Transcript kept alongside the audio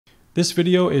This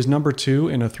video is number 2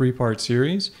 in a 3-part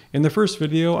series. In the first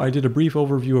video, I did a brief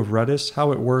overview of Redis,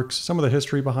 how it works, some of the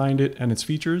history behind it, and its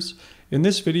features. In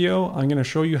this video, I'm going to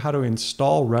show you how to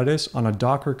install Redis on a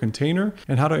Docker container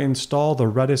and how to install the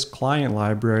Redis client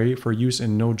library for use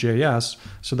in Node.js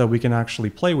so that we can actually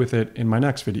play with it in my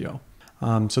next video.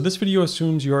 So this video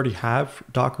assumes you already have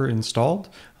Docker installed,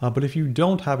 but if you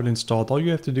don't have it installed, all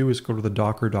you have to do is go to the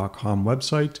docker.com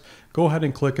website. Go ahead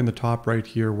and click in the top right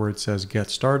here where it says Get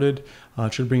Started.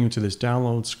 It should bring you to this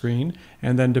download screen.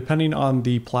 And then depending on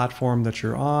the platform that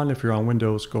you're on, if you're on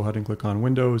Windows, go ahead and click on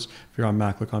Windows. If you're on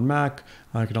Mac, click on Mac.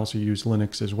 You can also use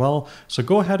Linux as well. So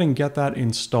go ahead and get that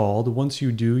installed. Once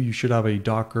you do, you should have a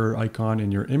Docker icon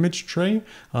in your image tray.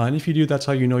 And if you do, that's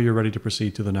how you know you're ready to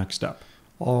proceed to the next step.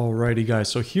 Alrighty guys,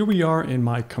 so here we are in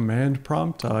my command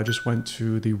prompt. I just went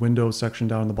to the Windows section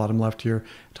down in the bottom left here,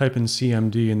 type in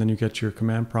CMD and then you get your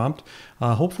command prompt.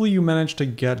 Hopefully you managed to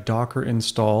get Docker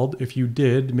installed. If you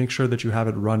did, make sure that you have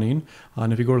it running.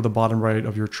 And if you go to the bottom right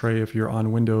of your tray, if you're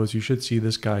on Windows, you should see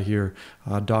this guy here,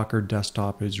 Docker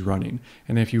desktop is running.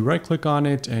 And if you right click on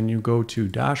it and you go to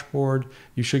dashboard,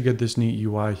 you should get this neat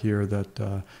UI here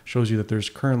that shows you that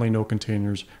there's currently no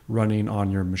containers running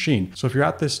on your machine. So if you're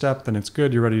at this step, then it's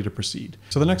good. You're ready to proceed.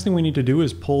 So the next thing we need to do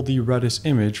is pull the Redis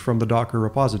image from the Docker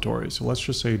repository. So let's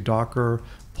just say Docker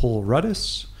pull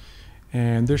Redis,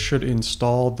 and this should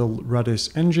install the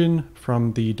Redis engine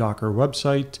from the Docker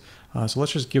website. So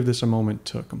let's just give this a moment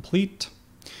to complete.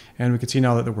 And we can see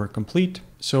now that we're complete.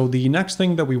 So the next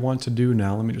thing that we want to do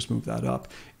now, let me just move that up,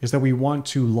 is that we want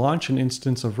to launch an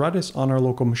instance of Redis on our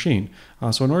local machine.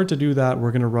 So in order to do that,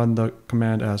 we're going to run the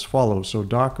command as follows. So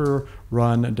docker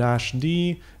run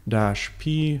 -d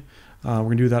 -p. We're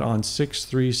going to do that on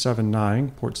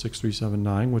 6379, port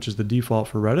 6379, which is the default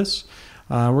for Redis.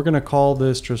 We're going to call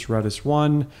this just Redis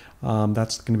 1.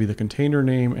 That's going to be the container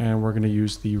name, and we're going to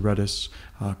use the Redis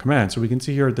command. So we can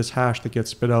see here this hash that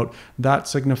gets spit out, that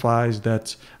signifies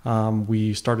that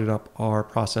we started up our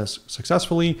process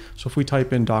successfully. So if we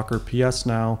type in docker ps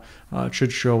now, it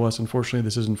should show us. Unfortunately,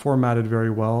 this isn't formatted very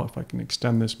well. If I can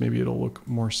extend this, maybe it'll look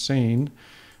more sane.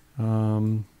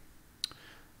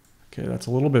 Okay, that's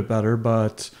a little bit better,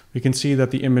 but we can see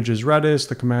that the image is Redis,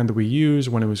 the command that we use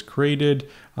when it was created,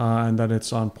 and that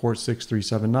it's on port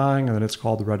 6379, and that it's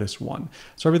called Redis 1.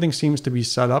 So everything seems to be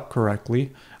set up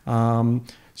correctly.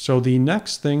 So the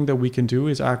next thing that we can do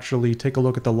is actually take a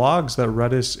look at the logs that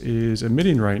Redis is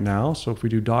emitting right now. So if we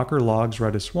do docker logs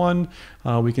Redis 1,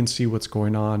 we can see what's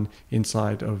going on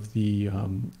inside of the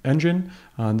engine.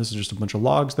 And this is just a bunch of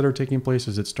logs that are taking place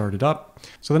as it started up.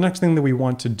 So the next thing that we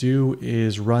want to do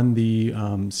is run the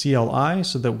CLI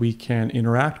so that we can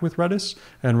interact with Redis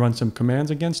and run some commands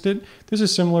against it. This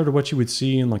is similar to what you would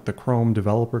see in like the Chrome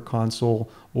developer console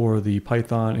or the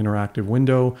Python interactive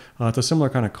window. It's a similar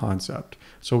kind of concept.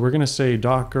 So we're going to say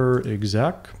docker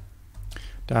exec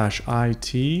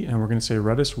 -it, and we're going to say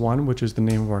Redis 1, which is the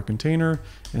name of our container,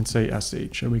 and say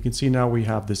sh. And we can see now we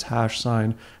have this hash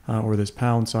sign or this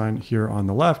pound sign here on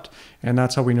the left, and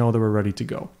that's how we know that we're ready to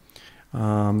go.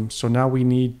 So now we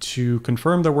need to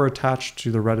confirm that we're attached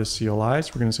to the Redis CLI.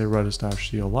 So we're going to say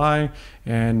Redis-CLI,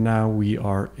 and now we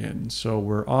are in. So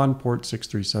we're on port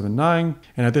 6379,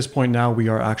 and at this point now we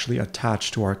are actually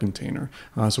attached to our container.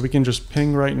 So we can just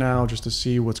ping right now just to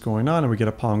see what's going on, and we get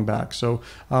a pong back. So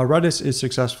Redis is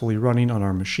successfully running on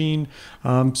our machine.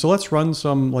 So let's run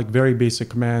some like very basic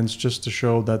commands just to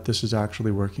show that this is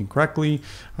actually working correctly.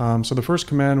 So the first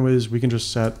command was we can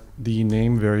just set the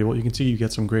name variable. You can see you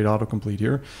get some great autocomplete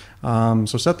here.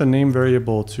 So set the name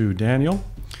variable to Daniel.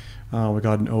 We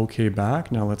got an OK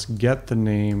back. Now let's get the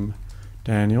name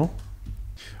Daniel.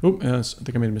 Oops, I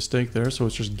think I made a mistake there. So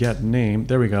it's just get name.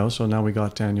 There we go. So now we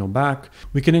got Daniel back.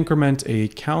 We can increment a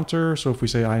counter. So if we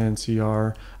say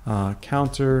incr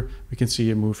counter, we can see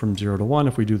it move from 0 to 1.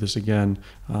 If we do this again,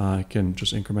 I can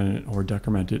just increment it or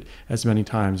decrement it as many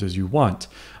times as you want.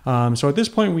 So at this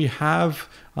point, we have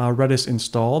Redis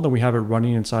installed and we have it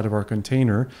running inside of our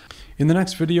container. In the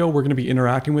next video, we're going to be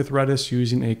interacting with Redis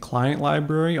using a client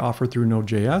library offered through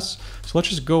Node.js. So let's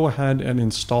just go ahead and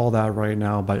install that right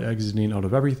now by exiting out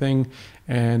of everything.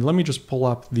 And let me just pull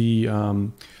up the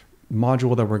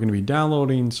module that we're going to be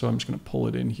downloading. So I'm just going to pull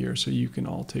it in here so you can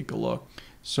all take a look.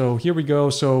 So here we go.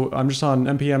 So I'm just on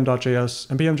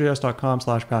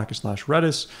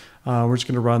npmjs.com/package/Redis. We're just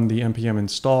going to run the npm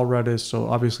install Redis. So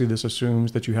obviously this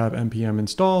assumes that you have npm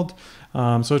installed.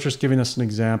 So it's just giving us an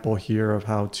example here of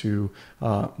how to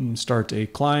start a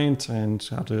client and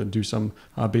how to do some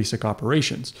basic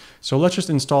operations. So let's just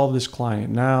install this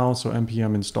client now. So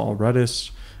npm install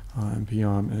Redis,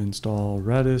 npm install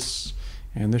Redis.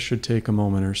 And this should take a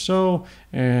moment or so.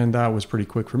 And that was pretty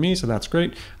quick for me, so that's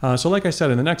great. So like I said,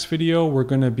 in the next video, we're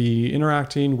going to be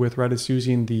interacting with Redis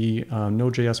using the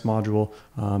Node.js module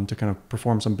to kind of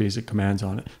perform some basic commands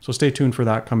on it. So stay tuned for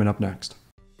that coming up next.